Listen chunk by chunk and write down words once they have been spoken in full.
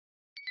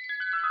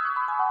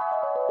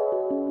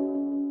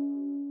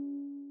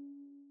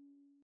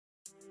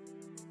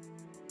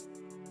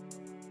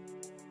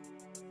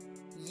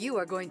You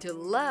are going to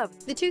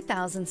love the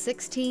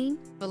 2016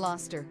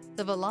 Veloster.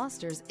 The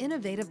Veloster's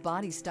innovative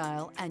body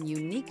style and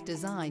unique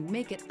design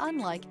make it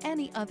unlike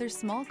any other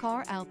small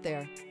car out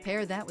there.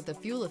 Pair that with the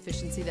fuel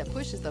efficiency that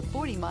pushes the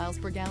 40 miles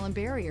per gallon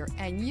barrier,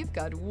 and you've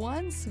got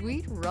one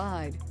sweet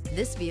ride.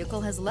 This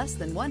vehicle has less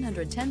than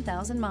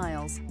 110,000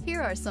 miles.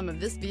 Here are some of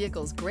this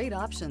vehicle's great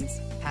options: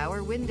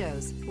 power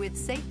windows with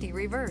safety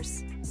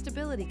reverse,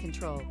 stability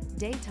control,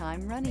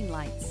 daytime running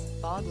lights,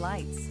 fog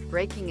lights,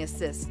 braking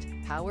assist,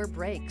 power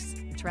brakes,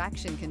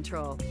 traction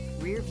control,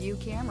 rear view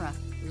camera,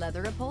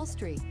 leather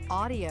upholstery,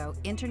 audio,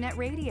 internet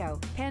radio,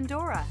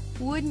 Pandora.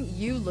 Wouldn't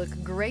you look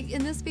great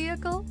in this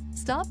vehicle?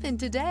 Stop in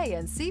today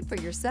and see for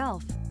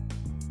yourself.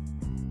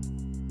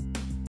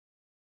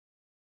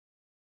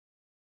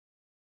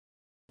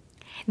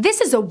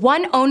 This is a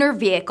one-owner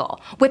vehicle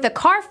with a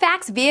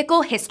Carfax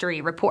Vehicle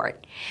History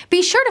Report.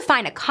 Be sure to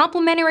find a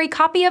complimentary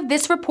copy of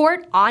this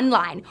report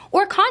online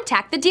or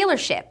contact the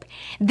dealership.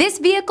 This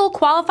vehicle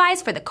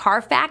qualifies for the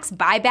Carfax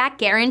Buyback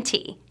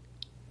Guarantee.